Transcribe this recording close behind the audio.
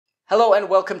Hello and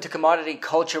welcome to Commodity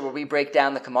Culture, where we break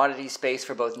down the commodity space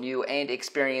for both new and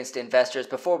experienced investors.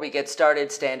 Before we get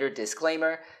started, standard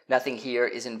disclaimer: nothing here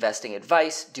is investing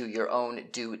advice. Do your own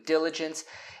due diligence.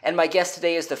 And my guest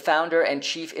today is the founder and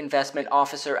chief investment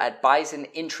officer at Bison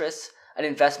Interests, an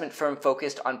investment firm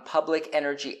focused on public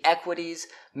energy equities,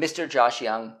 Mr. Josh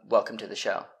Young. Welcome to the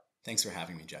show. Thanks for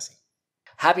having me, Jesse.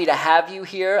 Happy to have you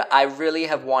here. I really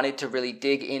have wanted to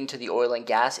dig into the oil and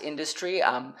gas industry.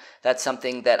 That's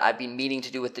something that I've been meaning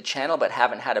to do with the channel, but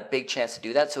haven't had a big chance to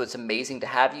do that. So it's amazing to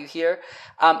have you here.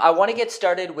 I want to get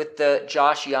started with the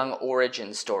Josh Young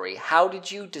origin story. How did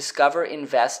you discover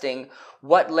investing?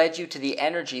 What led you to the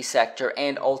energy sector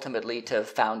and ultimately to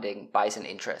founding Bison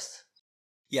Interests?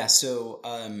 Yeah, so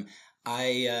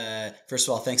first of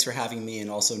all, thanks for having me,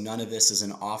 and also none of this is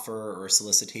an offer or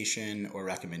solicitation or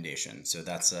recommendation. So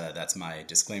that's my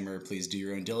disclaimer. Please do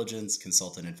your own diligence,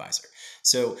 consult an advisor.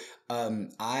 So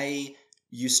I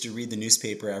used to read the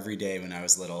newspaper every day when I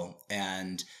was little,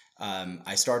 and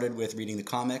I started with reading the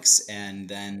comics, and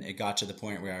then it got to the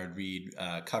point where I would read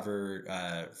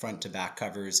front to back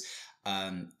covers,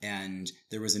 and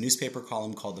there was a newspaper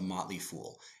column called The Motley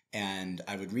Fool. And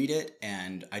I would read it,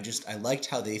 and I liked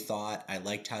how they thought. I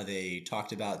liked how they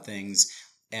talked about things.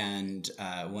 And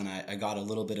when I got a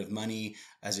little bit of money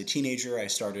as a teenager, I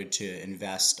started to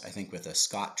invest, I think, with a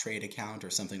Scottrade account or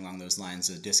something along those lines,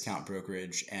 a discount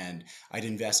brokerage. And I'd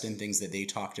invest in things that they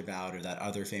talked about or that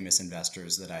other famous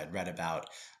investors that I had read about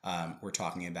were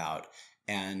talking about.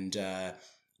 And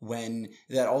when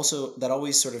that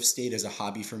always sort of stayed as a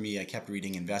hobby for me. I kept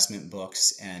reading investment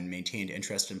books and maintained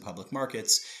interest in public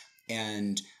markets.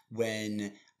 And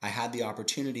when I had the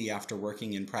opportunity after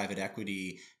working in private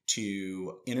equity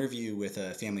to interview with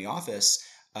a family office,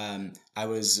 I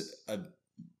was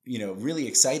really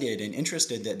excited and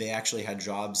interested that they actually had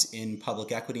jobs in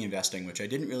public equity investing, which I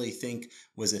didn't really think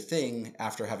was a thing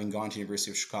after having gone to the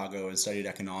University of Chicago and studied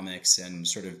economics and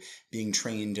sort of being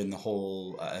trained in the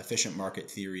whole efficient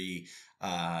market theory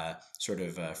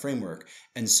framework.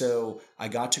 And so I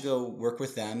got to go work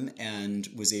with them and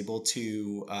was able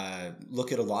to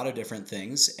look at a lot of different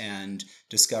things and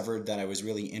discovered that I was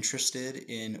really interested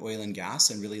in oil and gas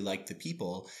and really liked the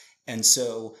people. And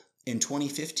so in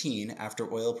 2015,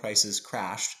 after oil prices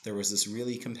crashed, there was this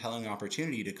really compelling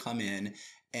opportunity to come in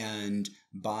and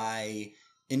buy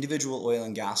individual oil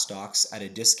and gas stocks at a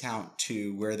discount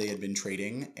to where they had been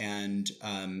trading and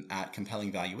at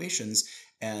compelling valuations.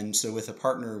 And so with a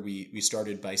partner, we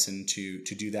started Bison to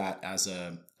do that as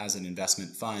an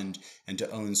investment fund and to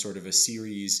own sort of a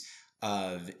series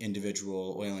of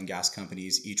individual oil and gas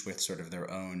companies, each with sort of their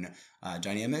own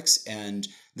dynamics. And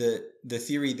the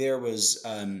theory there was,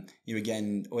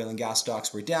 again, oil and gas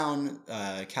stocks were down,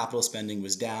 capital spending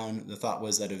was down. The thought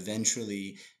was that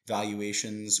eventually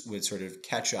valuations would sort of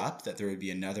catch up, that there would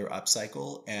be another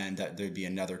upcycle and that there'd be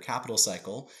another capital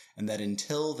cycle. And that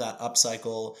until that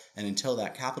upcycle and until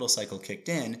that capital cycle kicked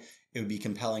in, it would be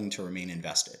compelling to remain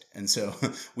invested. And so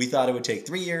we thought it would take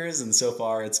 3 years, and so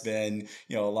far it's been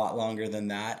a lot longer than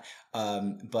that.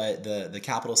 But the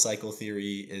capital cycle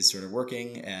theory is sort of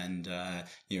working, and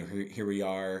here we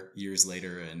are years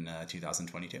later in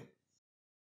 2022.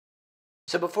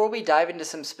 So before we dive into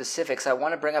some specifics, I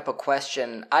want to bring up a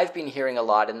question I've been hearing a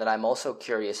lot and that I'm also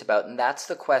curious about, and that's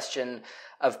the question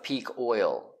of peak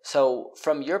oil. So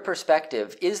from your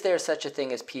perspective, is there such a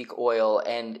thing as peak oil?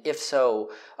 And if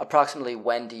so, approximately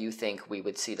when do you think we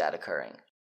would see that occurring?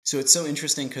 So it's so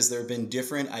interesting because there have been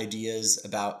different ideas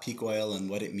about peak oil and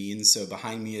what it means. So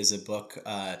behind me is a book,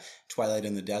 Twilight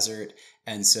in the Desert.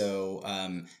 And so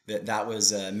that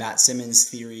was Matt Simmons'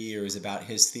 theory, or was about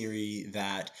his theory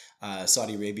that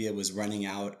Saudi Arabia was running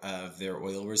out of their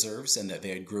oil reserves and that they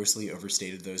had grossly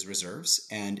overstated those reserves.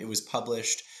 And it was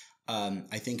published,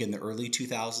 I think, in the early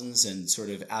 2000s. And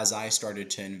sort of as I started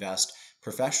to invest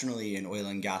professionally in oil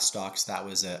and gas stocks, that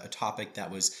was a topic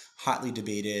that was hotly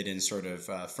debated and sort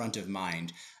of front of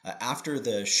mind. After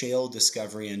the shale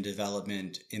discovery and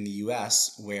development in the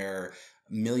US, where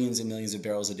millions and millions of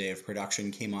barrels a day of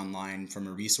production came online from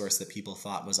a resource that people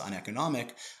thought was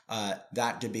uneconomic,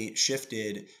 that debate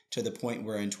shifted to the point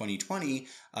where in 2020,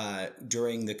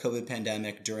 during the COVID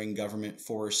pandemic, during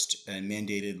government-forced and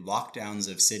mandated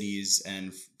lockdowns of cities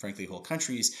and frankly whole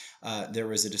countries, there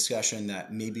was a discussion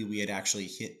that maybe we had actually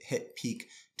hit peak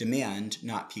demand,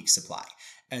 not peak supply.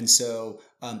 And so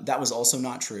that was also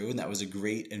not true. And that was a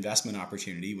great investment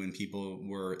opportunity when people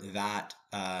were that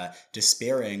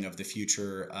despairing of the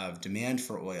future of demand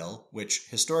for oil, which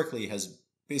historically has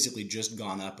basically just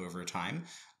gone up over time.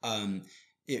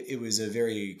 it was a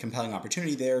very compelling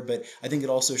opportunity there, but I think it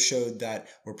also showed that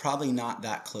we're probably not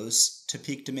that close to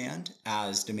peak demand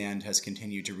as demand has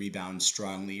continued to rebound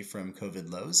strongly from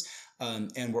COVID lows.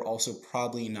 And we're also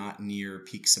probably not near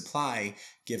peak supply,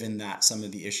 given that some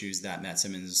of the issues that Matt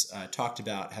Simmons talked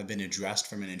about have been addressed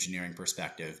from an engineering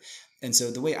perspective. And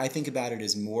so the way I think about it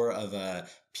is more of a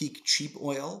peak cheap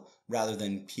oil rather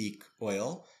than peak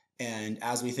oil. And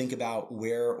as we think about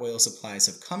where oil supplies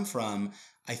have come from,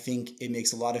 I think it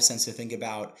makes a lot of sense to think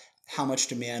about how much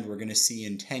demand we're going to see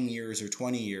in 10 years or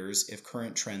 20 years if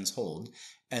current trends hold,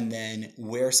 and then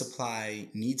where supply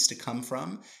needs to come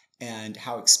from and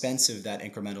how expensive that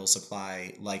incremental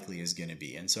supply likely is going to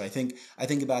be. And so I think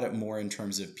about it more in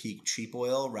terms of peak cheap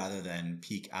oil rather than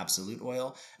peak absolute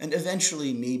oil. And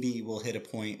eventually maybe we'll hit a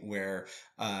point where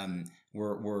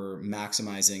we're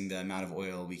maximizing the amount of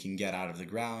oil we can get out of the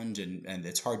ground, and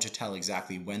it's hard to tell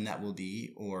exactly when that will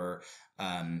be, or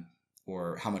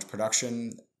how much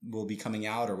production will be coming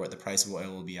out, or what the price of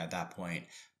oil will be at that point.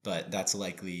 But that's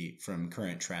likely, from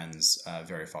current trends,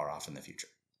 very far off in the future.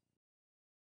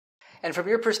 And from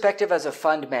your perspective as a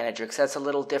fund manager, because that's a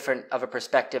little different of a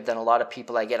perspective than a lot of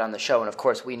people I get on the show, and of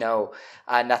course we know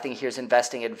nothing here is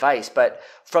investing advice, but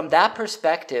from that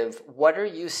perspective, what are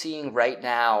you seeing right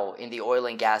now in the oil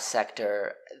and gas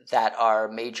sector that are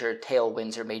major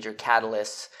tailwinds or major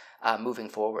catalysts moving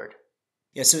forward?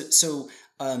 Yeah, so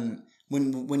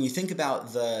when you think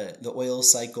about the oil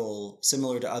cycle,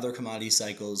 similar to other commodity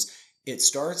cycles, it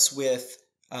starts with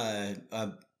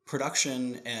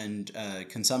production and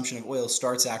consumption of oil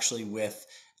starts actually with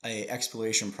an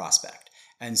exploration prospect.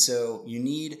 And so you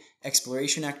need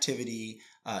exploration activity,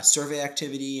 survey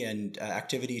activity, and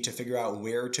activity to figure out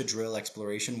where to drill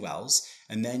exploration wells.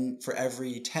 And then for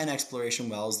every 10 exploration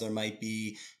wells, there might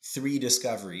be 3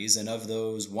 discoveries. And of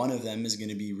those, one of them is going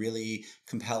to be really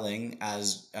compelling,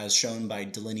 as shown by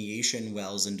delineation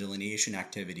wells and delineation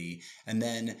activity. And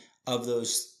then of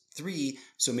those 3,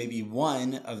 so maybe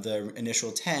 1 of the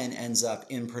initial 10 ends up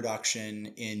in production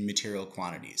in material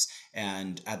quantities.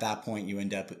 And at that point, you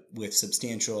end up with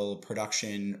substantial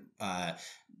production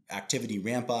activity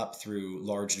ramp up through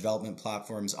large development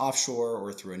platforms offshore,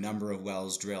 or through a number of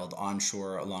wells drilled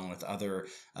onshore, along with other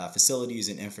facilities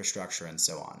and infrastructure and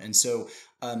so on. And so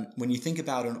when you think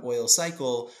about an oil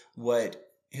cycle, what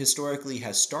historically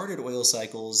has started oil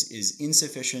cycles is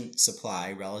insufficient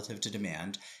supply relative to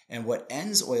demand, and what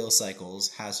ends oil cycles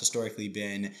has historically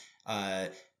been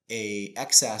a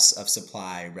excess of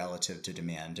supply relative to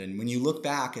demand. And when you look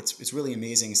back, it's really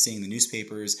amazing seeing the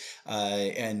newspapers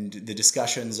and the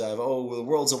discussions of, oh, the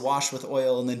world's awash with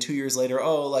oil, and then 2 years later,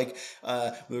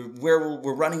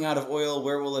 we're running out of oil,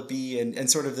 where will it be? And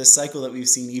sort of this cycle that we've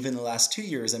seen even the last 2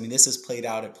 years. I mean, this has played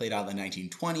out. It played out in the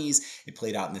 1920s. It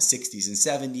played out in the 60s and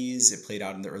 70s. It played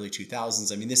out in the early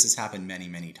 2000s. I mean, this has happened many,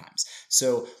 many times.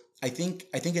 So I think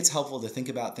it's helpful to think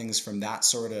about things from that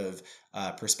sort of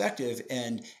perspective.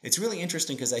 And it's really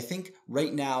interesting because I think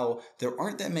right now there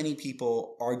aren't that many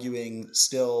people arguing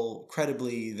still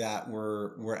credibly that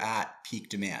we're at peak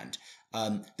demand.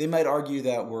 They might argue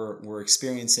that we're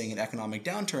experiencing an economic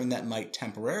downturn that might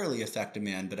temporarily affect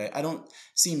demand, but I don't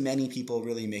see many people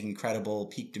really making credible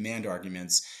peak demand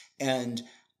arguments. And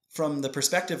from the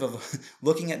perspective of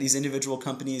looking at these individual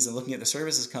companies and looking at the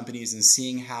services companies and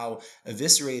seeing how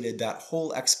eviscerated that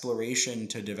whole exploration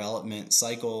to development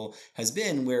cycle has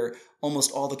been, where almost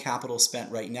all the capital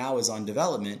spent right now is on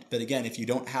development. But again, if you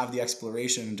don't have the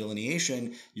exploration and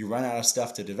delineation, you run out of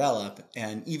stuff to develop.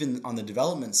 And even on the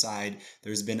development side,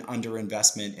 there's been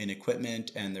underinvestment in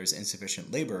equipment and there's insufficient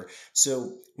labor.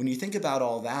 So when you think about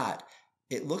all that,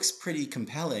 it looks pretty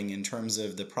compelling in terms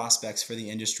of the prospects for the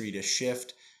industry to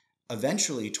shift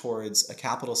eventually towards a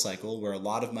capital cycle where a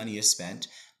lot of money is spent,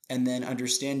 and then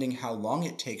understanding how long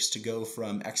it takes to go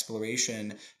from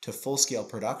exploration to full-scale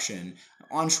production.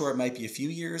 Onshore, it might be a few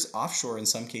years. Offshore, in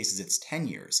some cases, it's 10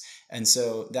 years. And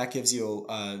so that gives you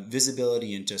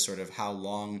visibility into sort of how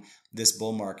long this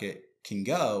bull market can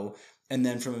go. And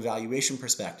then from a valuation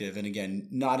perspective, and again,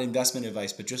 not investment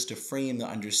advice, but just to frame the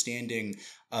understanding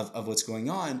of what's going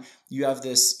on, you have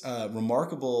this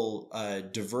remarkable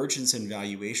divergence in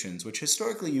valuations, which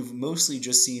historically you've mostly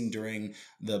just seen during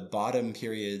the bottom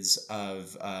periods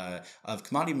of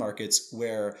commodity markets,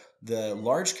 where the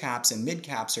large caps and mid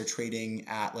caps are trading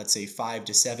at, let's say, 5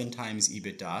 to 7 times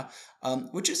EBITDA,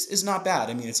 which is not bad.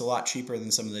 I mean, it's a lot cheaper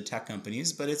than some of the tech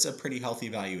companies, but it's a pretty healthy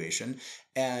valuation.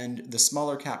 And the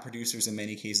smaller cap producers in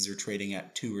many cases are trading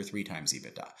at 2 or 3 times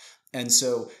EBITDA. And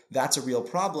so that's a real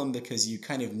problem, because you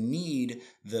kind of need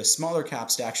the smaller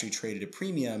caps to actually trade at a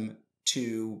premium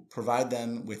to provide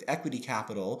them with equity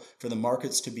capital for the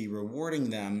markets to be rewarding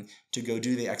them to go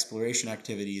do the exploration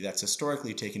activity that's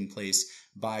historically taken place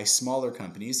by smaller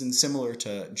companies. And similar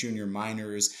to junior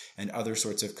miners and other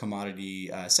sorts of commodity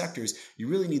sectors, you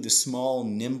really need the small,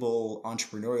 nimble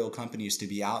entrepreneurial companies to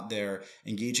be out there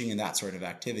engaging in that sort of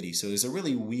activity. So there's a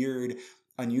really weird,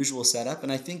 unusual setup,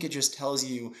 and I think it just tells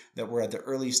you that we're at the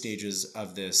early stages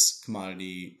of this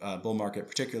commodity bull market,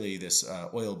 particularly this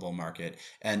oil bull market.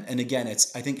 And again,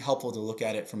 it's, I think, helpful to look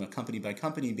at it from a company by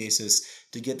company basis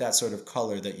to get that sort of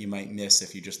color that you might miss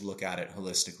if you just look at it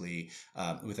holistically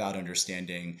without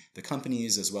understanding the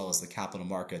companies as well as the capital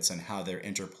markets and how they're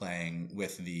interplaying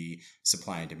with the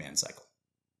supply and demand cycle.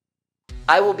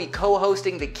 I will be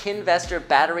co-hosting the Kinvestor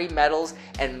Battery Metals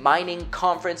and Mining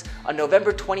Conference on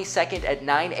November 22nd at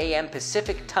 9 a.m.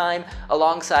 Pacific Time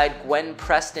alongside Gwen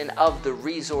Preston of The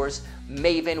Resource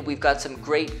Maven. We've got some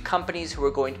great companies who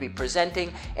are going to be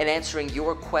presenting and answering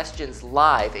your questions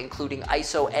live, including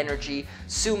ISO Energy,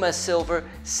 Suma Silver,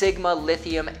 Sigma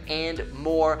Lithium, and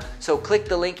more. So click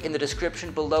the link in the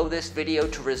description below this video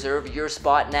to reserve your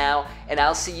spot now, and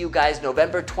I'll see you guys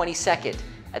November 22nd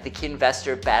at the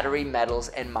Kinvestor Battery Metals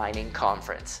and Mining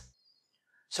Conference.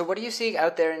 So what are you seeing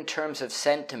out there in terms of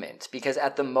sentiment? Because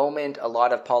at the moment, a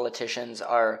lot of politicians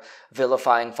are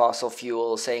vilifying fossil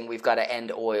fuels, saying we've got to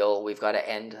end oil, we've got to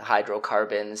end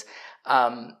hydrocarbons.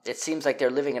 It seems like they're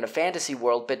living in a fantasy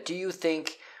world, but do you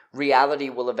think reality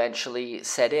will eventually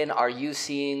set in? Are you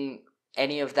seeing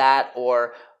any of that?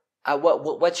 Or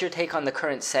what's your take on the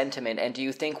current sentiment? And do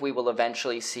you think we will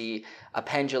eventually see a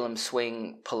pendulum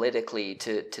swing politically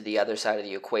to the other side of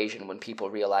the equation when people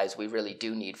realize we really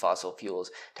do need fossil fuels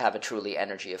to have a truly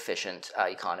energy efficient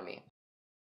economy?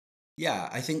 Yeah,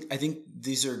 I think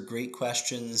these are great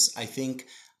questions. I think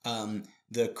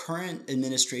the current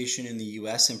administration in the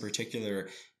U.S. in particular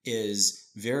is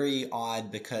very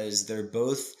odd because they're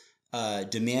both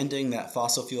demanding that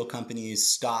fossil fuel companies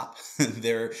stop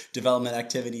their development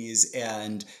activities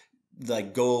and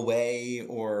like go away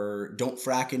or don't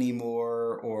frack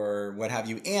anymore or what have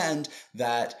you, and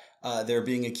that they're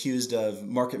being accused of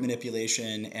market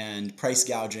manipulation and price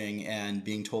gouging and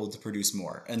being told to produce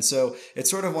more. And so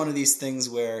it's sort of one of these things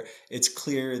where it's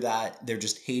clear that they're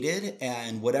just hated,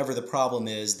 and whatever the problem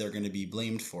is, they're going to be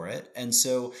blamed for it. And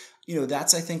so,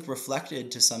 that's, I think,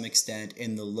 reflected to some extent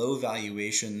in the low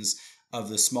valuations of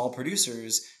the small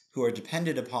producers who are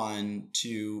depended upon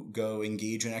to go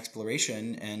engage in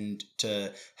exploration and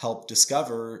to help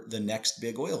discover the next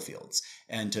big oil fields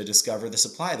and to discover the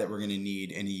supply that we're going to need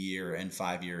in a year and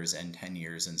 5 years and 10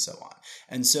 years and so on.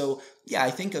 And so, yeah,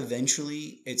 I think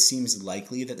eventually it seems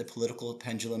likely that the political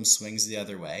pendulum swings the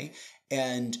other way.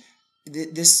 And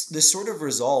this sort of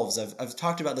resolves. I've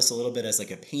talked about this a little bit as like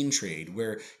a pain trade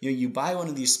where you buy one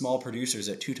of these small producers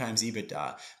at 2 times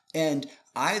EBITDA, and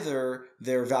either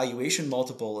their valuation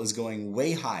multiple is going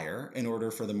way higher in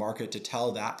order for the market to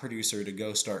tell that producer to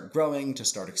go start growing, to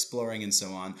start exploring and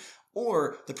so on,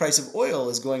 or the price of oil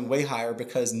is going way higher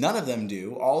because none of them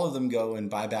do. All of them go and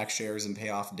buy back shares and pay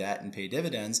off debt and pay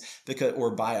dividends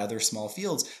or buy other small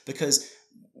fields, because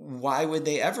why would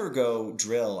they ever go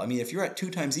drill? I mean, if you're at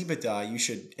 2 times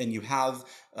EBITDA, and you have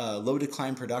low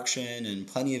decline production and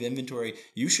plenty of inventory,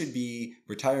 you should be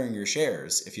retiring your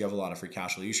shares. If you have a lot of free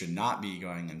cash flow, you should not be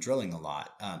going and drilling a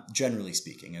lot, generally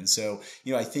speaking. And so,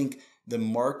 I think the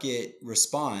market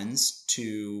responds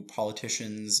to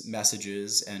politicians'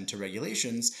 messages and to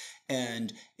regulations.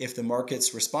 And if the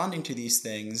market's responding to these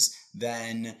things,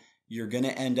 then you're going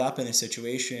to end up in a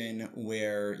situation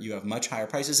where you have much higher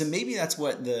prices, and maybe that's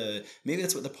what the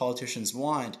politicians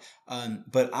want.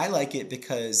 But I like it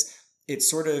because it's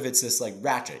this like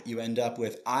ratchet. You end up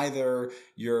with either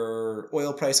your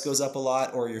oil price goes up a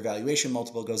lot or your valuation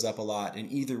multiple goes up a lot,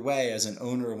 and either way, as an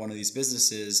owner of one of these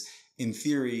businesses, in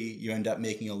theory, you end up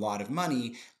making a lot of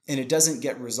money, and it doesn't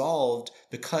get resolved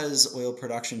because oil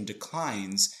production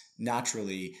declines.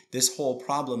 Naturally, this whole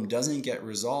problem doesn't get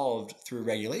resolved through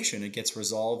regulation. It gets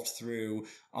resolved through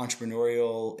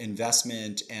entrepreneurial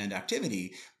investment and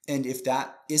activity. And if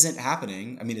that isn't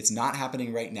happening, I mean, it's not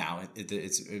happening right now.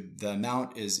 The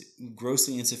amount is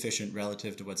grossly insufficient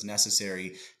relative to what's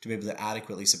necessary to be able to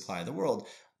adequately supply the world.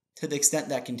 To the extent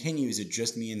that continues, it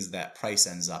just means that price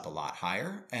ends up a lot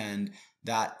higher, and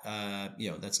that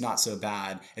that's not so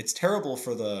bad. It's terrible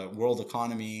for the world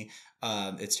economy.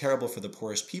 It's terrible for the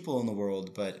poorest people in the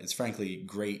world, but it's frankly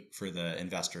great for the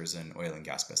investors in oil and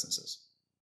gas businesses.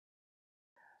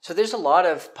 So there's a lot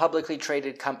of publicly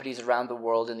traded companies around the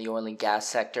world in the oil and gas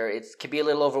sector. It can be a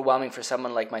little overwhelming for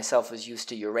someone like myself who's used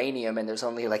to uranium, and there's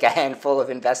only like a handful of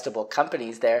investable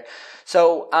companies there.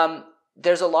 So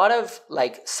there's a lot of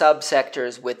like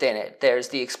subsectors within it. There's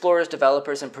the explorers,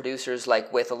 developers, and producers,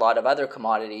 like with a lot of other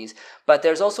commodities, but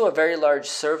there's also a very large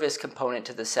service component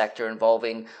to the sector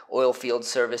involving oil field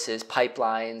services,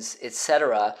 pipelines,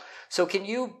 etc. So can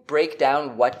you break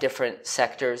down what different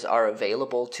sectors are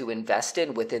available to invest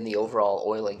in within the overall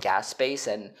oil and gas space,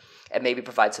 and maybe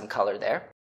provide some color there?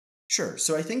 Sure.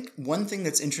 So I think one thing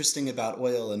that's interesting about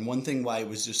oil, and one thing why it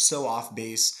was just so off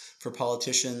base for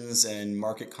politicians and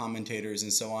market commentators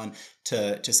and so on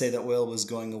to say that oil was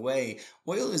going away,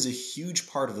 oil is a huge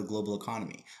part of the global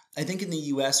economy. I think in the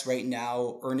US right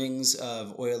now, earnings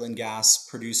of oil and gas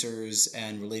producers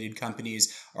and related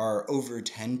companies are over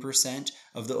 10%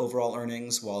 of the overall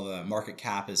earnings, while the market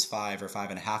cap is 5 or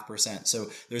 5.5%. So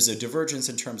there's a divergence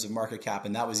in terms of market cap,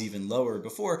 and that was even lower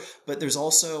before. But there's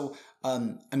also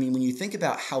when you think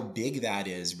about how big that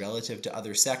is relative to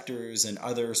other sectors and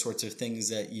other sorts of things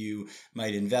that you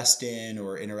might invest in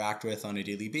or interact with on a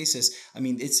daily basis,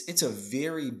 it's a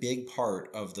very big part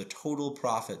of the total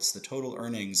profits, the total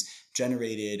earnings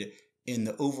generated in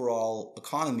the overall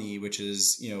economy, which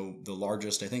is, the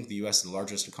largest. I think the US is the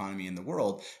largest economy in the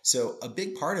world. So a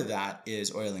big part of that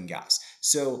is oil and gas.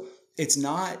 So it's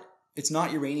not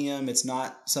uranium. It's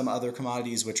not some other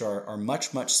commodities which are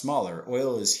much, much smaller.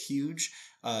 Oil is huge.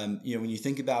 When you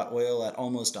think about oil at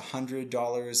almost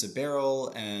 $100 a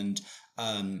barrel and,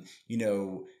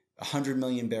 100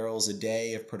 million barrels a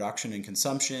day of production and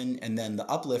consumption. And then the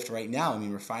uplift right now,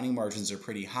 refining margins are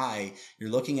pretty high. You're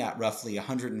looking at roughly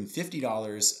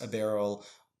 $150 a barrel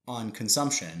on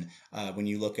consumption when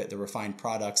you look at the refined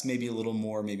products, maybe a little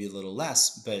more, maybe a little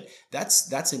less, but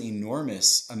that's an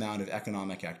enormous amount of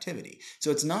economic activity. So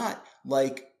it's not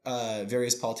like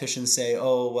various politicians say,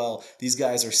 oh, well, these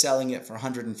guys are selling it for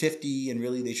 150 and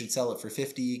really they should sell it for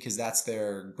 50 because that's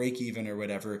their break even or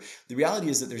whatever. The reality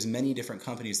is that there's many different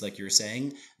companies, like you're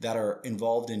saying, that are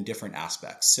involved in different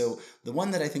aspects. So the one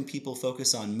that I think people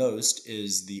focus on most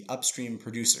is the upstream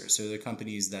producers. So the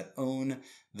companies that own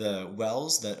the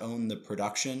wells, that own the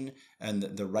production and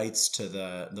the rights to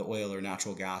the oil or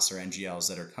natural gas or NGLs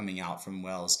that are coming out from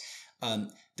wells.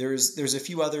 There's a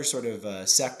few other sort of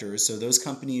sectors. So those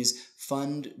companies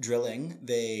fund drilling.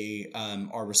 They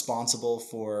are responsible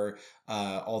for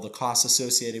all the costs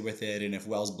associated with it. And if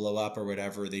wells blow up or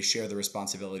whatever, they share the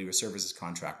responsibility with services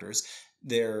contractors.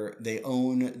 They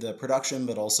own the production,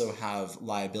 but also have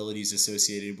liabilities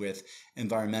associated with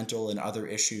environmental and other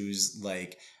issues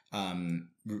like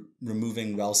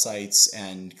removing well sites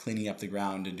and cleaning up the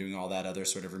ground and doing all that other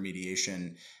sort of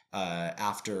remediation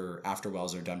after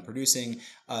wells are done producing.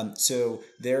 So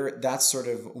that's sort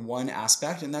of one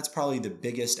aspect, and that's probably the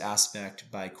biggest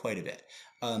aspect by quite a bit.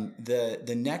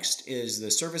 The next is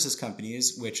the services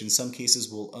companies, which in some cases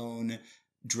will own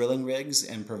drilling rigs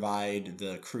and provide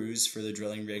the crews for the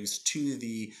drilling rigs to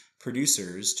the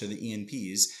producers, to the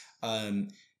E&Ps,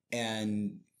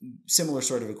 and similar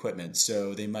sort of equipment.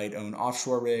 So they might own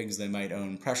offshore rigs, they might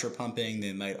own pressure pumping,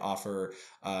 they might offer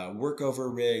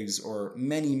workover rigs, or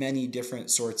many, many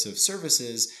different sorts of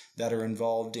services that are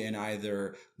involved in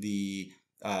either the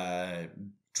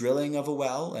drilling of a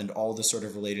well and all the sort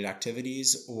of related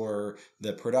activities, or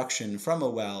the production from a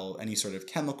well, any sort of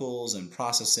chemicals and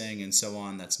processing and so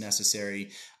on that's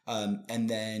necessary.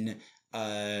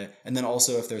 And then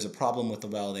also, if there's a problem with the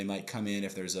well, they might come in.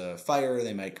 If there's a fire,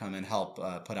 they might come and help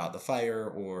put out the fire.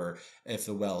 Or if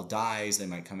the well dies, they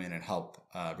might come in and help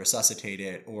resuscitate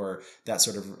it, or that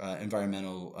sort of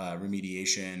environmental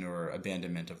remediation or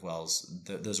abandonment of wells.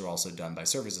 Those are also done by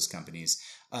services companies.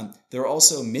 There are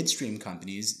also midstream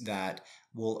companies that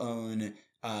will own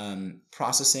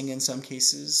processing in some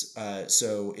cases.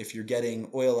 So if you're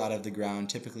getting oil out of the ground,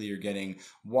 typically you're getting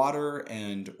water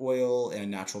and oil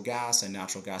and natural gas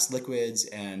liquids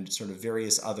and sort of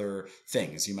various other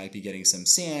things. You might be getting some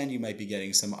sand, you might be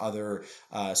getting some other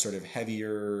sort of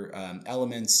heavier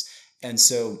elements. And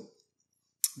so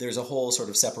there's a whole sort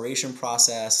of separation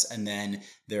process, and then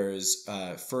there's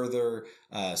further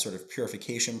sort of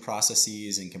purification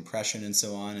processes and compression and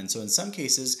so on. And so in some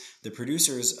cases, the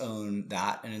producers own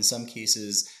that, and in some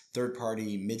cases,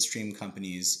 third-party midstream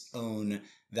companies own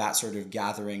that sort of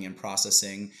gathering and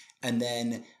processing. And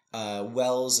then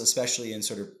wells, especially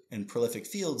in prolific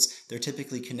fields, they're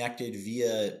typically connected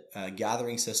via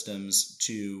gathering systems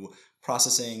to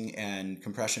processing and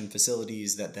compression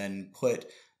facilities that then put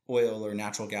oil or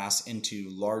natural gas into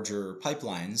larger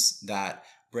pipelines that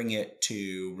bring it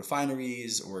to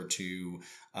refineries or to,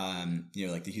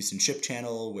 like the Houston Ship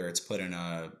Channel, where it's put in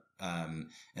a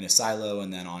in a silo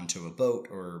and then onto a boat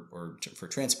or for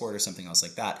transport or something else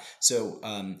like that. So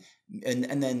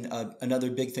and then another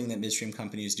big thing that midstream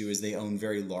companies do is they own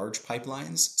very large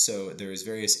pipelines. So there's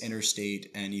various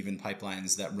interstate and even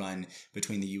pipelines that run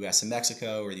between the U.S. and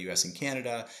Mexico or the U.S. and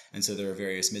Canada. And so there are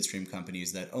various midstream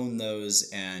companies that own those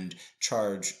and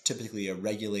charge typically a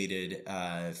regulated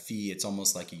fee. It's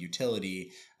almost like a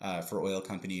utility for oil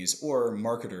companies or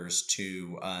marketers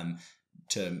to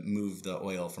move the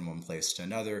oil from one place to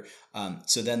another.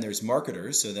 So then there's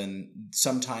marketers. So then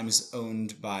sometimes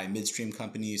owned by midstream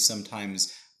companies,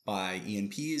 sometimes by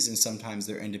E&Ps, and sometimes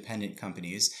they're independent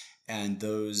companies. And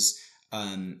those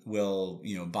will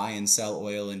buy and sell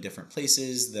oil in different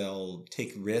places. They'll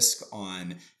take risk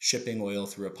on shipping oil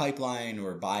through a pipeline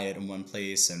or buy it in one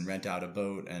place and rent out a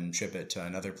boat and ship it to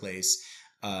another place.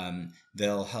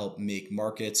 They'll help make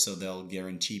markets, so they'll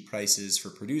guarantee prices for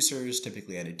producers,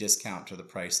 typically at a discount to the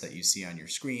price that you see on your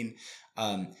screen.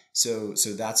 So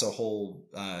that's a whole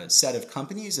set of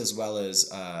companies, as well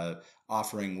as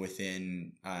offering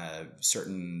within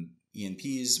certain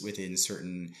E&Ps, within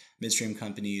certain midstream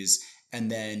companies. And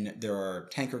then there are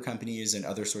tanker companies and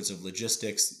other sorts of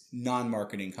logistics,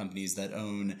 non-marketing companies that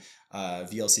own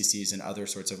VLCCs and other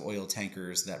sorts of oil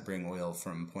tankers that bring oil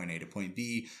from point A to point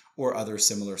B, or other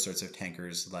similar sorts of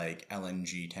tankers like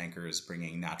LNG tankers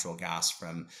bringing natural gas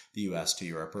from the US to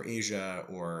Europe or Asia,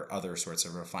 or other sorts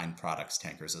of refined products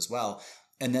tankers as well.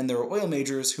 And then there are oil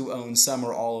majors who own some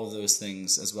or all of those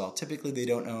things as well. Typically, they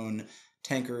don't own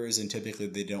tankers, and typically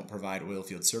they don't provide oil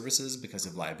field services because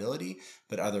of liability,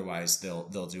 but otherwise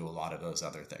they'll do a lot of those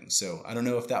other things. So I don't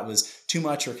know if that was too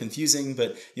much or confusing,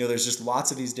 but there's just lots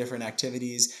of these different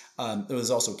activities. There's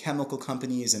also chemical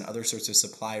companies and other sorts of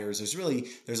suppliers.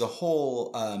 There's a whole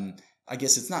I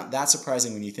guess it's not that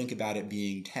surprising when you think about it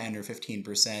being 10 or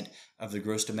 15% of the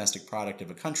gross domestic product of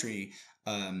a country.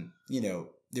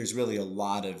 There's really a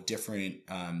lot of different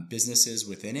businesses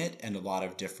within it, and a lot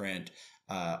of different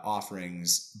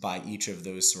offerings by each of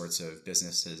those sorts of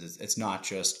businesses. It's not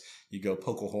just you go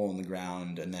poke a hole in the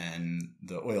ground and then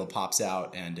the oil pops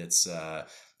out and it's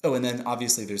and then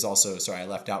obviously there's also, I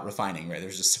left out refining, right?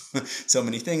 There's just so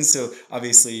many things. So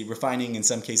obviously refining in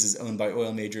some cases owned by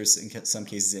oil majors, in some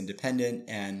cases independent,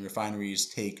 and refineries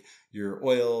take your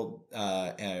oil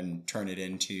and turn it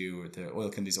into, the oil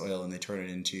company's oil, and they turn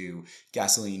it into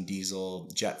gasoline,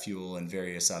 diesel, jet fuel, and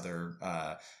various other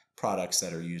products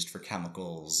that are used for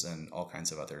chemicals and all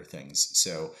kinds of other things.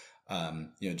 So,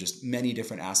 just many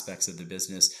different aspects of the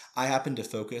business. I happen to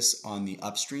focus on the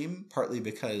upstream, partly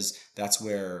because that's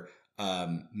where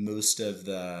most of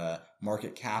the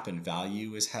market cap and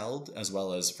value is held, as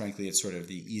well as, frankly, it's sort of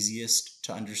the easiest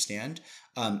to understand.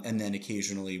 And then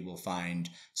occasionally we'll find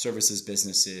services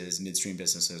businesses, midstream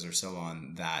businesses, or so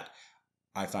on, that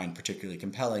I find particularly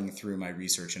compelling through my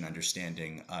research and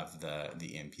understanding of the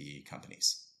E&P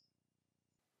companies.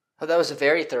 Oh, that was a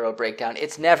very thorough breakdown.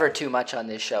 It's never too much on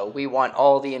this show. We want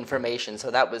all the information, so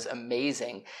that was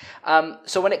amazing.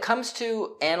 So when it comes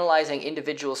to analyzing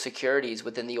individual securities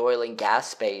within the oil and gas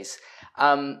space,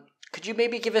 could you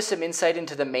maybe give us some insight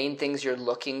into the main things you're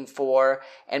looking for,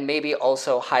 and maybe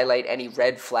also highlight any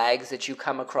red flags that you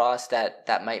come across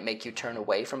that might make you turn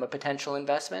away from a potential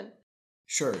investment?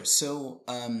 Sure. So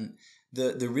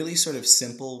the really sort of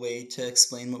simple way to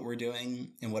explain what we're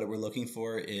doing and what we're looking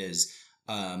for is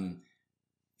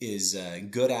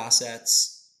good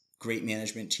assets, great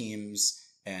management teams,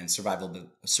 and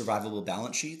survivable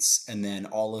balance sheets, and then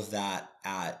all of that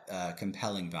at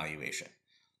compelling valuation.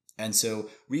 And so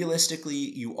realistically,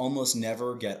 you almost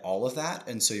never get all of that.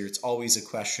 And so it's always a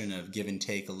question of give and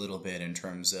take a little bit in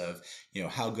terms of,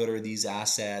 how good are these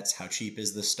assets? How cheap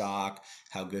is the stock?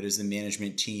 How good is the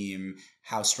management team?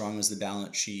 How strong is the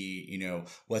balance sheet?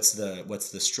 What's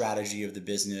the strategy of the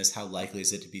business? How likely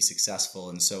is it to be successful,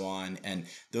 and so on? And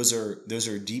those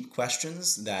are deep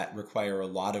questions that require a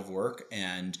lot of work.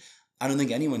 And I don't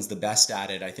think anyone's the best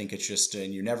at it. I think it's just,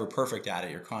 and you're never perfect at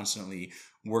it. You're constantly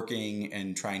working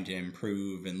and trying to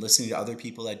improve and listening to other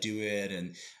people that do it,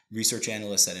 and research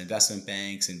analysts at investment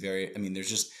banks, and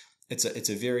it's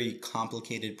a very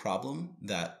complicated problem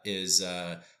that is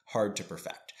hard to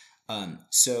perfect.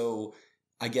 So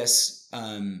I guess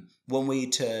one way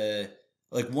to,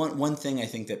 one thing I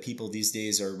think that people these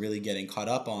days are really getting caught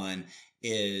up on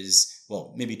is,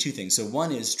 well, maybe two things. So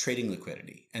one is trading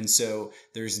liquidity. And so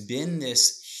there's been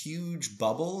this huge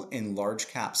bubble in large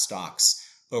cap stocks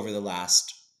over the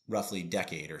last roughly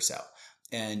decade or so.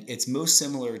 And it's most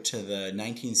similar to the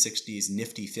 1960s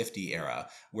Nifty 50 era,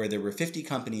 where there were 50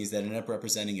 companies that ended up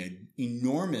representing an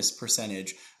enormous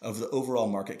percentage of the overall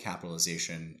market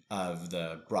capitalization of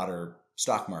the broader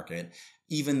stock market,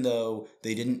 even though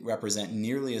they didn't represent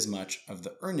nearly as much of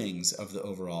the earnings of the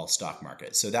overall stock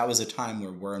market. So that was a time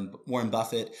where Warren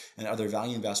Buffett and other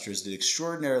value investors did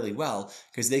extraordinarily well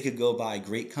because they could go buy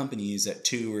great companies at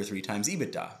 2 or 3 times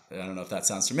EBITDA. I don't know if that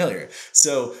sounds familiar.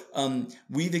 So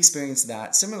we've experienced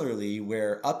that similarly,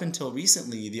 where up until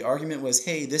recently, the argument was,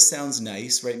 hey, this sounds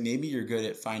nice, right? Maybe you're good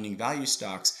at finding value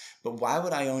stocks, but why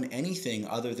would I own anything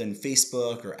other than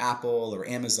Facebook or Apple or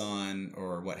Amazon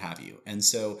or what have you? And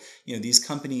so, these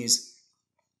companies,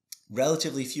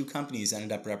 relatively few companies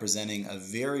ended up representing a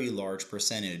very large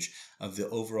percentage of the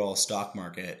overall stock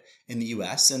market in the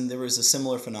US, and there was a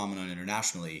similar phenomenon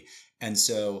internationally. And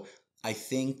so I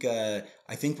think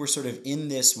we're sort of in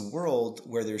this world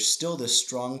where there's still this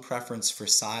strong preference for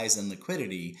size and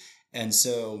liquidity. And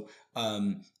so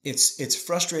it's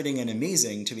frustrating and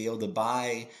amazing to be able to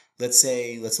buy,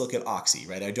 let's look at Oxy,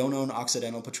 right? I don't own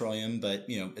Occidental Petroleum, but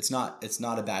it's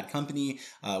not a bad company.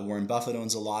 Warren Buffett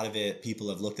owns a lot of it. People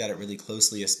have looked at it really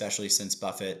closely, especially since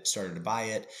Buffett started to buy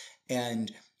it.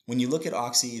 And when you look at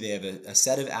Oxy, they have a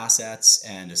set of assets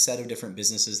and a set of different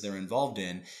businesses they're involved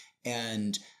in.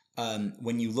 And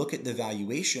when you look at the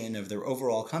valuation of their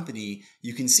overall company,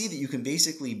 you can see that you can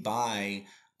basically buy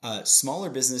smaller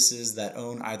businesses that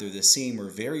own either the same or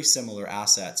very similar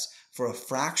assets for a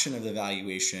fraction of the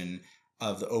valuation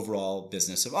of the overall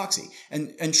business of Oxy.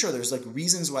 And sure, there's like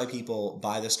reasons why people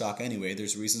buy the stock anyway.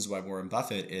 There's reasons why Warren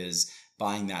Buffett is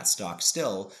buying that stock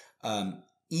still,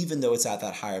 even though it's at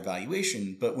that higher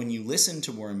valuation. But when you listen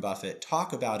to Warren Buffett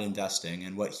talk about investing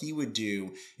and what he would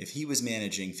do if he was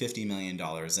managing $50 million,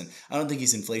 and I don't think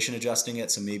he's inflation adjusting it,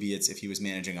 so maybe it's if he was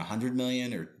managing $100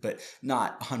 million, but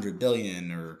not $100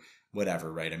 billion or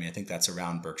whatever, right? I mean, I think that's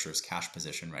around Berkshire's cash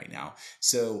position right now.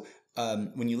 So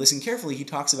when you listen carefully, he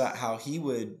talks about how he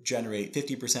would generate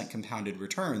 50% compounded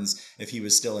returns if he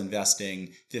was still investing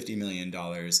 $50 million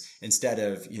instead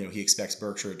of, he expects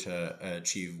Berkshire to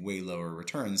achieve way lower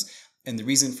returns. And the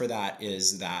reason for that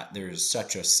is that there's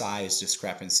such a size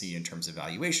discrepancy in terms of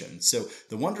valuation. So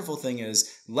the wonderful thing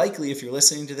is, likely if you're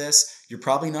listening to this, you're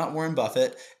probably not Warren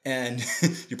Buffett and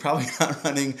you're probably not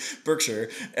running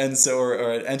Berkshire, and so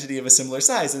or an entity of a similar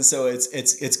size. And so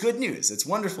it's good news. It's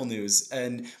wonderful news.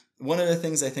 And one of the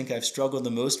things I think I've struggled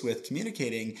the most with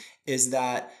communicating is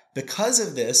that because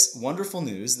of this wonderful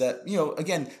news that,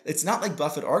 again, it's not like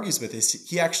Buffett argues with this.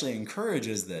 He actually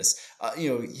encourages this.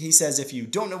 He says, if you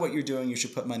don't know what you're doing, you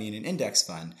should put money in an index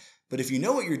fund. But if you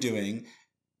know what you're doing,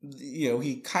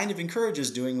 he kind of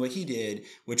encourages doing what he did,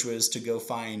 which was to go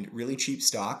find really cheap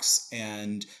stocks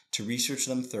and to research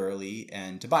them thoroughly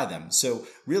and to buy them. So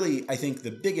really, I think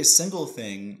the biggest single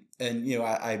thing, and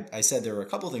I said there were a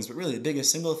couple of things, but really the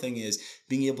biggest single thing is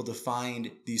being able to find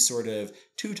these sort of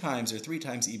 2 times or 3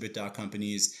 times EBITDA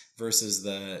companies versus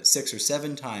the 6 or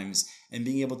 7 times, and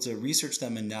being able to research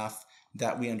them enough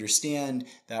that we understand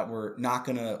that we're not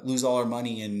going to lose all our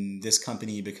money in this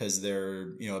company because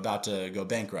they're, about to go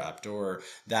bankrupt, or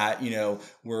that,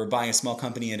 we're buying a small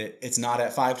company and it's not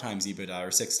at 5 times EBITDA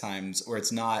or 6 times, or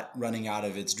it's not running out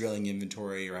of its drilling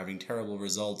inventory or having terrible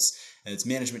results, and its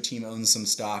management team owns some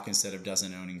stock instead of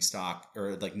doesn't owning stock,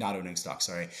 or like not owning stock,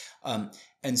 sorry.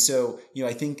 And so,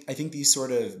 I think these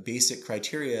sort of basic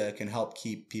criteria can help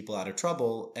keep people out of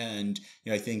trouble. And,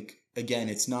 I think, again,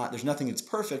 there's nothing that's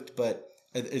perfect, but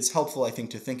it's helpful, I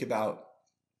think, to think about,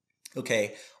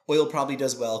 okay, oil probably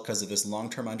does well because of this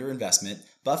long-term underinvestment.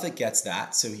 Buffett gets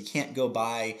that, so he can't go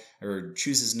buy or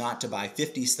chooses not to buy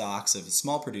 50 stocks of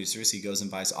small producers. He goes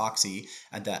and buys Oxy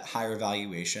at that higher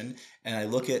valuation. And I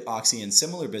look at Oxy and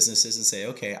similar businesses and say,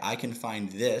 okay, I can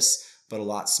find this, but a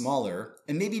lot smaller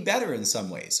and maybe better in some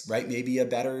ways, right? Maybe a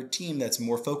better team that's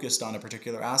more focused on a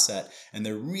particular asset and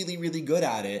they're really, really good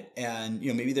at it. And,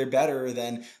 maybe they're better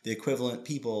than the equivalent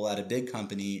people at a big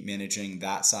company managing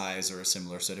that size or a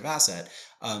similar sort of asset.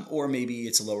 Or maybe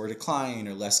it's a lower decline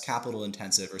or less capital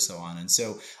intensive or so on. And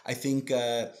so I think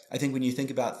when you think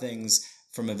about things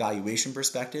from a valuation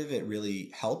perspective, it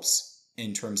really helps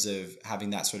in terms of having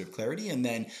that sort of clarity, and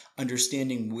then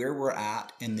understanding where we're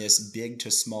at in this big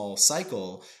to small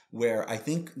cycle, where I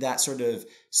think that sort of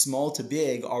small to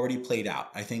big already played out.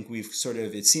 I think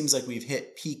it seems like we've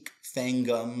hit peak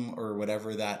Fangum or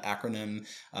whatever that acronym.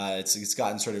 It's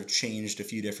gotten sort of changed a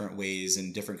few different ways,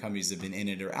 and different companies have been in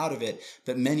it or out of it.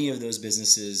 But many of those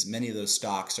businesses, many of those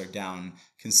stocks are down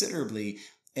considerably.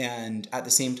 And at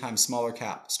the same time, smaller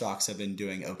cap stocks have been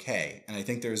doing okay. And I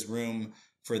think there's room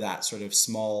for that sort of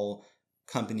small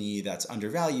company that's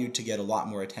undervalued to get a lot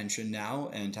more attention now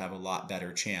and to have a lot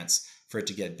better chance for it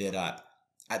to get bid up.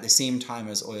 At the same time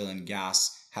as oil and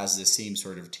gas has the same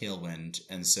sort of tailwind.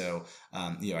 And so,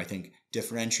 I think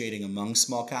differentiating among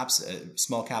small caps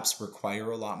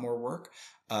require a lot more work.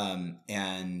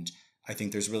 And I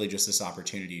think there's really just this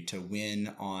opportunity to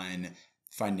win on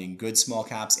finding good small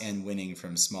caps and winning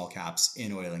from small caps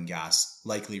in oil and gas,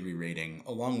 likely re-rating,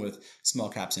 along with small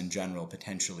caps in general,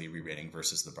 potentially re-rating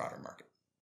versus the broader market.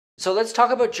 So let's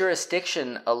talk about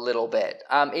jurisdiction a little bit.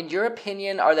 In your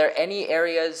opinion, are there any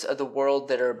areas of the world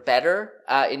that are better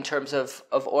in terms of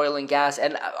oil and gas?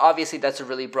 And obviously that's a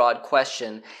really broad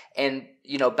question. And,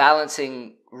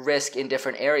 balancing risk in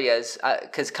different areas,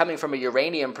 because coming from a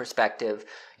uranium perspective,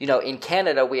 in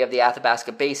Canada, we have the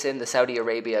Athabasca Basin, the Saudi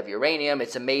Arabia of uranium.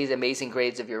 It's amazing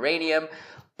grades of uranium.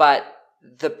 But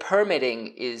the permitting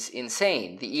is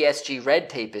insane. The ESG red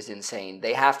tape is insane.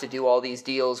 They have to do all these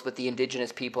deals with the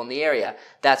indigenous people in the area.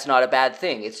 That's not a bad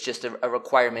thing. It's just a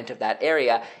requirement of that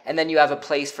area. And then you have a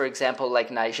place, for example, like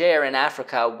Niger in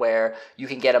Africa, where you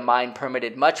can get a mine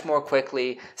permitted much more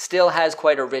quickly, still has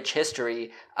quite a rich history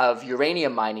of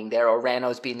uranium mining there.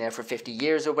 Orano's been there for 50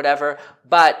 years or whatever,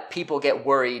 but people get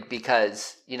worried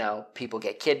because, people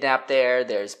get kidnapped there.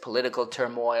 There's political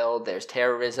turmoil. There's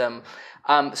terrorism.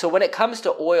 So when it comes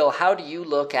to oil, how do you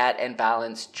look at and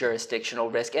balance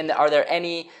jurisdictional risk? And are there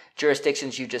any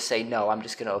jurisdictions you just say, no, I'm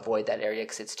just going to avoid that area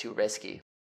because it's too risky?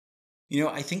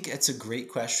 I think it's a great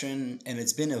question, and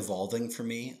it's been evolving for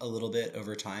me a little bit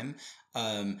over time.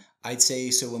 I'd say,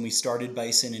 so when we started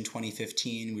Bison in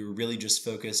 2015, we were really just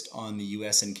focused on the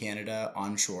US and Canada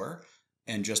onshore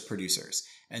and just producers.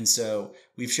 And so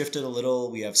we've shifted a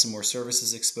little. We have some more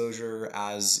services exposure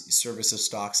as services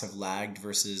stocks have lagged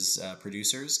versus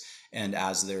producers, and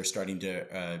as they're starting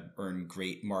to earn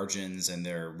great margins and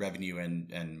their revenue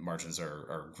and margins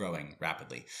are growing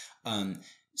rapidly.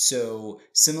 So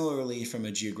similarly, from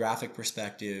a geographic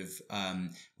perspective,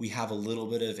 we have a little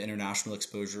bit of international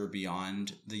exposure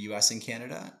beyond the US and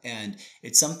Canada. And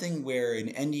it's something where in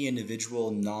any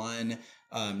individual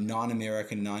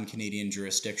non-American, non-Canadian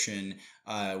jurisdiction,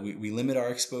 we limit our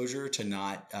exposure to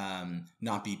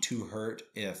not be too hurt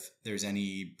if there's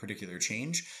any particular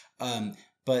change.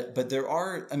 But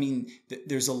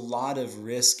there's a lot of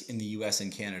risk in the US and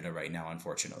Canada right now,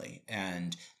 unfortunately.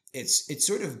 And it's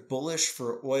sort of bullish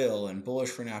for oil and bullish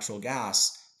for natural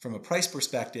gas from a price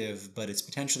perspective, but it's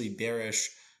potentially bearish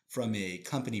from a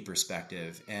company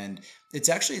perspective. And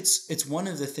it's one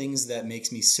of the things that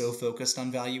makes me so focused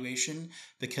on valuation,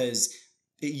 because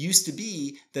it used to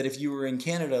be that if you were in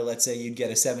Canada, let's say, you'd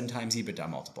get a 7 times EBITDA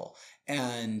multiple,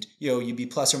 and you'd be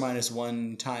plus or minus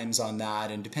 1 times on that,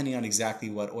 and depending on exactly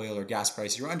what oil or gas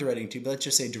price you're underwriting to, but let's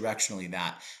just say directionally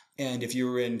that. And if you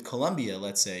were in Colombia,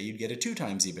 let's say, you'd get a 2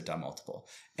 times EBITDA multiple.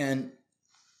 And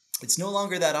it's no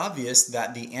longer that obvious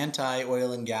that the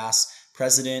anti-oil and gas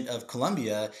president of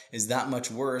Colombia is that much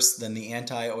worse than the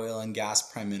anti-oil and gas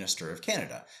prime minister of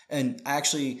Canada. And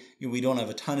actually, we don't have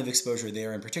a ton of exposure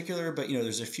there in particular, but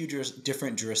there's a few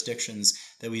different jurisdictions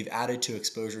that we've added to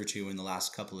exposure to in the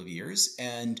last couple of years.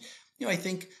 And I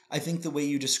think the way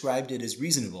you described it is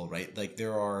reasonable, right? Like,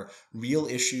 there are real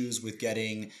issues with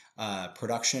getting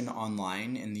production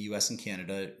online in the US and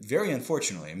Canada. Very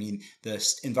unfortunately,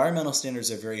 the environmental standards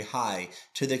are very high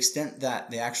to the extent that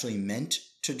they actually meant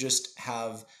to just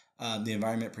have the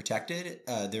environment protected.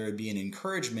 There would be an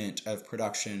encouragement of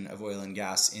production of oil and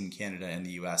gas in Canada and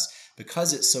the US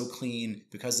because it's so clean,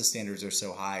 because the standards are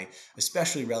so high,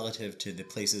 especially relative to the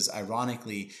places,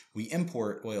 ironically, we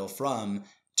import oil from,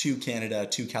 to Canada,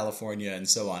 to California, and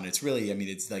so on. It's really,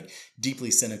 it's like deeply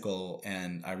cynical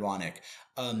and ironic.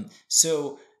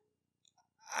 So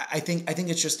I think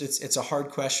it's a hard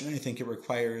question. I think it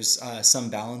requires some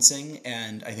balancing,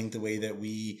 and I think the way that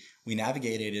we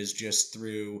navigate it is just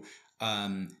through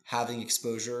having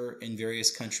exposure in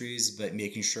various countries, but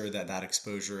making sure that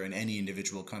exposure in any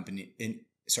individual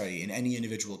in any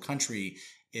individual country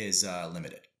is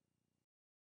limited.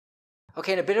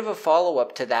 Okay, and a bit of a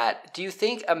follow-up to that. Do you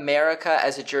think America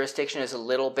as a jurisdiction is a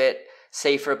little bit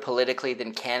safer politically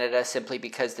than Canada, simply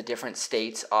because the different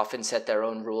states often set their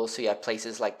own rules? So you have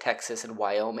places like Texas and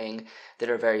Wyoming that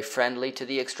are very friendly to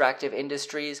the extractive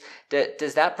industries.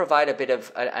 Does that provide a bit of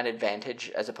an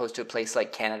advantage as opposed to a place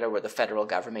like Canada where the federal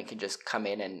government can just come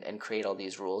in and create all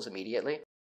these rules immediately?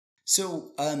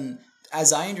 So,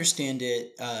 as I understand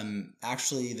it,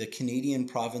 actually the Canadian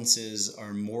provinces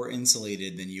are more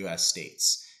insulated than U.S.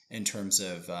 states in terms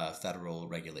of federal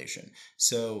regulation.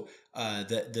 So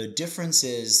the difference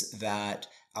is that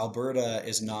Alberta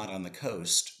is not on the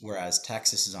coast, whereas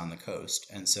Texas is on the coast.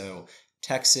 And so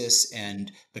Texas,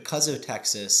 and because of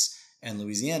Texas and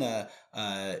Louisiana,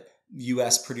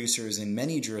 U.S. producers in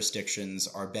many jurisdictions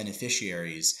are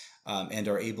beneficiaries and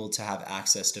are able to have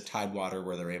access to tidewater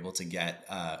where they're able to get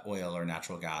oil or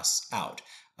natural gas out.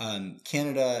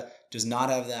 Canada does not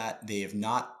have that. They have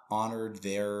not honored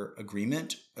their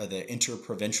agreement, the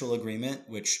interprovincial agreement,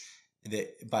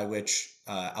 by which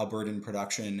Albertan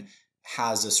production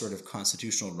has a sort of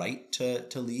constitutional right to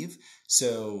leave.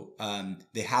 So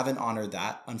they haven't honored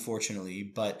that, unfortunately,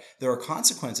 but there are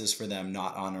consequences for them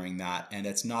not honoring that, and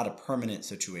it's not a permanent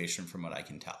situation from what I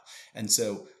can tell. And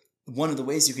so one of the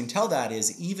ways you can tell that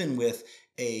is even with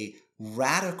a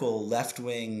radical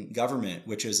left-wing government,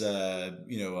 which is a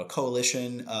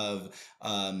coalition of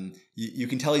you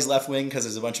can tell he's left-wing because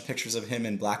there's a bunch of pictures of him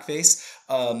in blackface,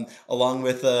 along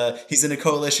with he's in a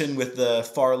coalition with the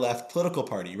far left political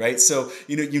party, right? So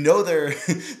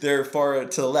they're far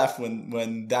to the left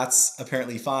when that's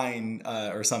apparently fine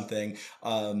or something.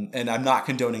 And I'm not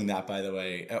condoning that, by the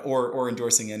way, or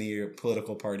endorsing any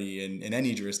political party in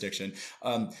any jurisdiction.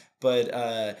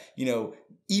 But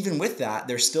even with that,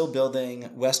 they're still building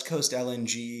West Coast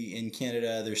LNG in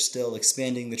Canada. They're still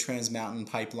expanding the Trans Mountain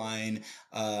pipeline.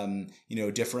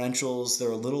 Differentials,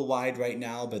 they're a little wide right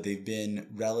now, but they've been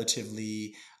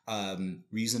relatively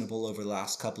reasonable over the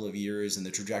last couple of years, and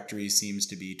the trajectory seems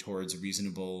to be towards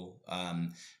reasonable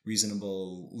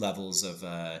levels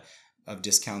of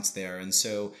discounts there. And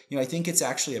so, I think it's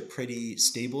actually a pretty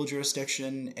stable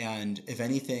jurisdiction, and if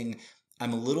anything,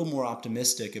 I'm a little more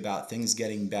optimistic about things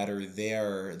getting better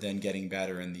there than getting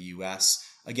better in the US.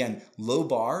 Again, low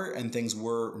bar, and things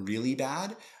were really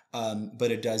bad,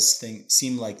 but it does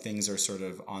seem like things are sort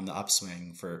of on the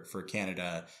upswing for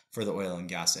Canada, for the oil and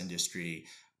gas industry.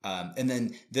 And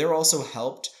then they're also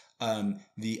helped.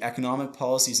 The economic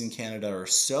policies in Canada are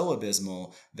so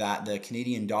abysmal that the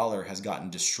Canadian dollar has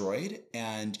gotten destroyed,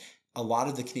 and a lot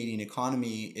of the Canadian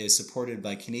economy is supported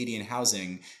by Canadian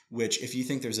housing, which if you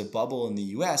think there's a bubble in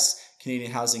the US,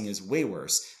 Canadian housing is way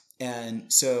worse.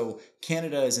 And so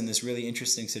Canada is in this really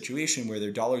interesting situation where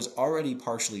their dollar's already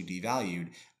partially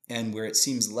devalued and where it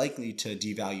seems likely to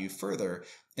devalue further.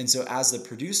 And so as the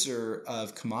producer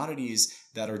of commodities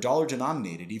that are dollar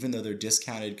denominated, even though they're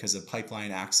discounted because of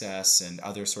pipeline access and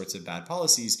other sorts of bad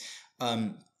policies,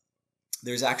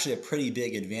 there's actually a pretty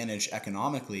big advantage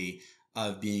economically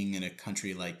of being in a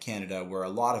country like Canada, where a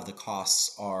lot of the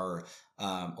costs are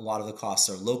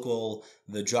local.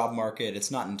 The job market,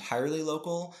 it's not entirely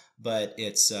local, but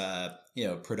it's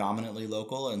predominantly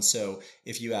local. And so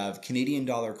if you have Canadian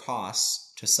dollar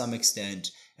costs to some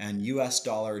extent and US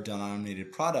dollar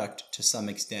denominated product to some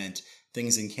extent,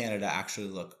 things in Canada actually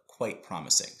look quite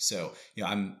promising. So,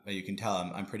 you can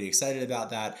tell I'm pretty excited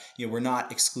about that. We're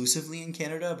not exclusively in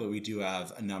Canada, but we do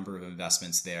have a number of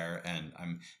investments there, and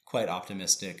I'm quite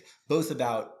optimistic both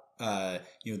about the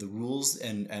rules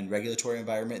and regulatory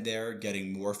environment there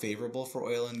getting more favorable for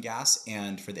oil and gas,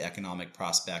 and for the economic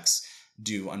prospects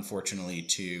due, unfortunately,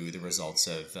 to the results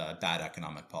of bad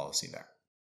economic policy there.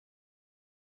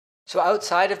 So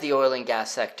outside of the oil and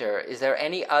gas sector, is there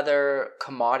any other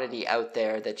commodity out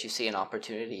there that you see an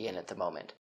opportunity in at the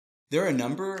moment? There are a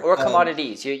number. Or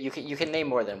commodities. You can name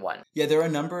more than one. Yeah, there are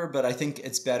a number, but I think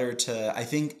it's better to, I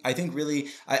think really,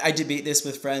 I debate this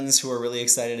with friends who are really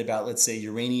excited about, let's say,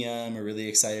 uranium, or really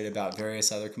excited about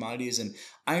various other commodities. And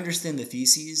I understand the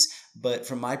theses, but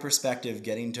from my perspective,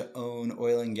 getting to own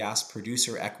oil and gas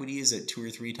producer equities at 2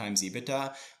 or 3 times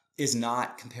EBITDA is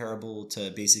not comparable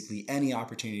to basically any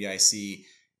opportunity I see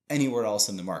anywhere else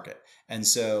in the market. And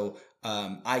so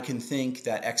I can think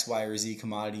that X, Y, or Z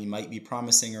commodity might be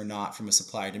promising or not from a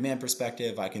supply or demand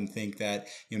perspective. I can think that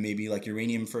maybe like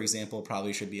uranium, for example,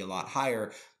 probably should be a lot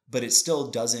higher, but it still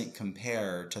doesn't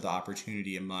compare to the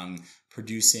opportunity among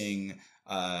producing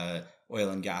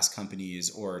oil and gas companies,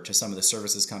 or to some of the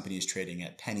services companies trading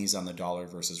at pennies on the dollar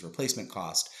versus replacement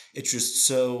cost. It's just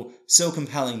so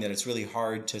compelling that it's really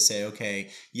hard to say, okay,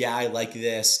 yeah, I like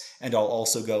this, and I'll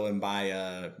also go and buy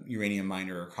a uranium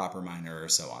miner or copper miner or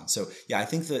so on. So yeah, I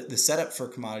think the setup for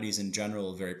commodities in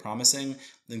general is very promising.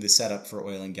 I think the setup for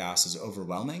oil and gas is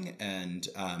overwhelming, and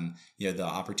the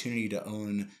opportunity to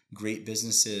own great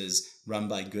businesses run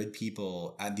by good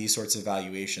people at these sorts of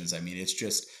valuations. I mean,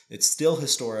 it's still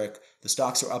historic. The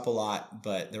stocks are up a lot,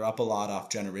 but they're up a lot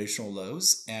off generational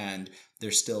lows, and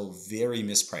they're still very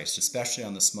mispriced, especially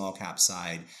on the small cap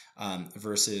side,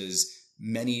 versus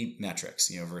many metrics,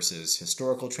 versus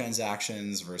historical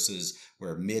transactions, versus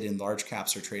where mid and large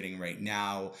caps are trading right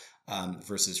now.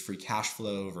 versus free cash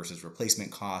flow versus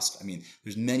replacement cost. I mean,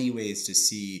 there's many ways to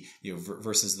see,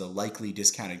 versus the likely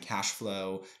discounted cash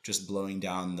flow just blowing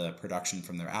down the production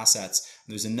from their assets.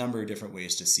 There's a number of different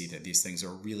ways to see that these things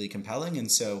are really compelling.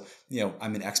 And so,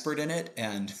 I'm an expert in it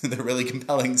and they're really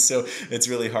compelling. So it's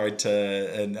really hard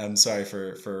to, and I'm sorry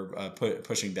for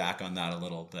pushing back on that a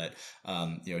little, but,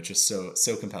 it's just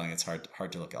so compelling. It's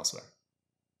hard to look elsewhere.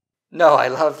 No, I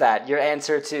love that. Your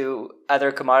answer to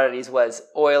other commodities was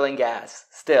oil and gas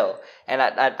still. And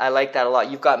I like that a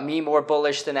lot. You've got me more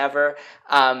bullish than ever.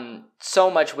 So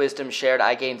much wisdom shared.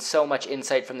 I gained so much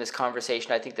insight from this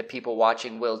conversation. I think the people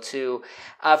watching will too.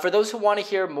 For those who want to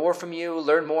hear more from you,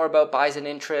 learn more about Bison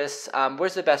Interests,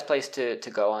 where's the best place to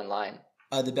go online?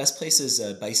 The best place is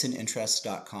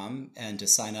bisoninterests.com, and to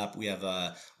sign up, we have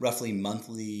a roughly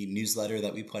monthly newsletter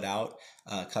that we put out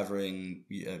covering,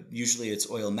 usually it's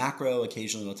oil macro,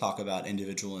 occasionally we'll talk about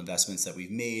individual investments that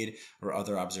we've made or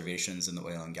other observations in the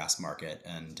oil and gas market,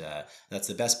 and that's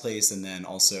the best place. And then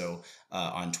also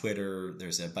on Twitter,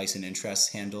 there's a Bison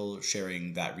Interests handle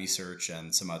sharing that research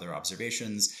and some other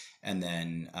observations, and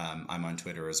then I'm on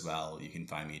Twitter as well. You can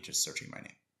find me just searching my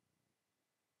name.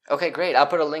 Okay, great. I'll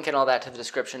put a link and all that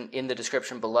to in the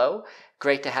description below.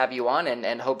 Great to have you on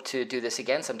and hope to do this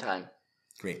again sometime.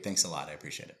 Great. Thanks a lot. I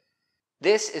appreciate it.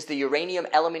 This is the Uranium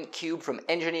Element Cube from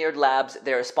Engineered Labs.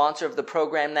 They're a sponsor of the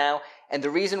program now, and the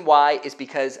reason why is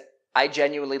because I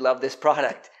genuinely love this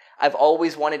product. I've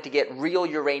always wanted to get real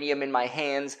uranium in my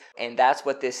hands, and that's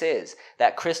what this is.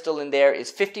 That crystal in there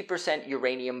is 50%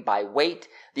 uranium by weight.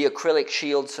 The acrylic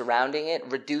shield surrounding it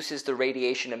reduces the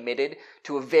radiation emitted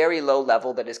to a very low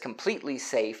level that is completely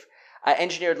safe.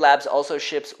 Engineered Labs also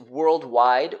ships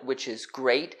worldwide, which is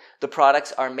great. The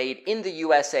products are made in the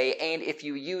USA, and if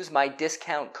you use my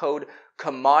discount code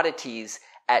Commodities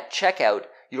at checkout,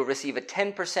 you'll receive a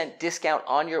 10% discount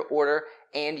on your order,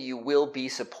 and you will be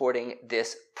supporting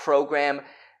this program.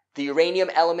 The Uranium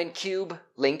Element Cube,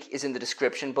 link is in the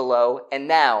description below. And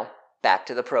now, back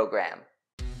to the program.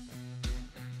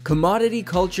 Commodity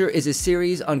Culture is a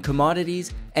series on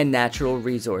commodities and natural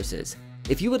resources.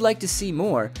 If you would like to see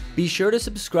more, be sure to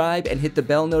subscribe and hit the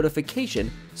bell notification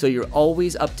so you're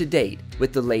always up to date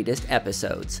with the latest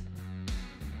episodes.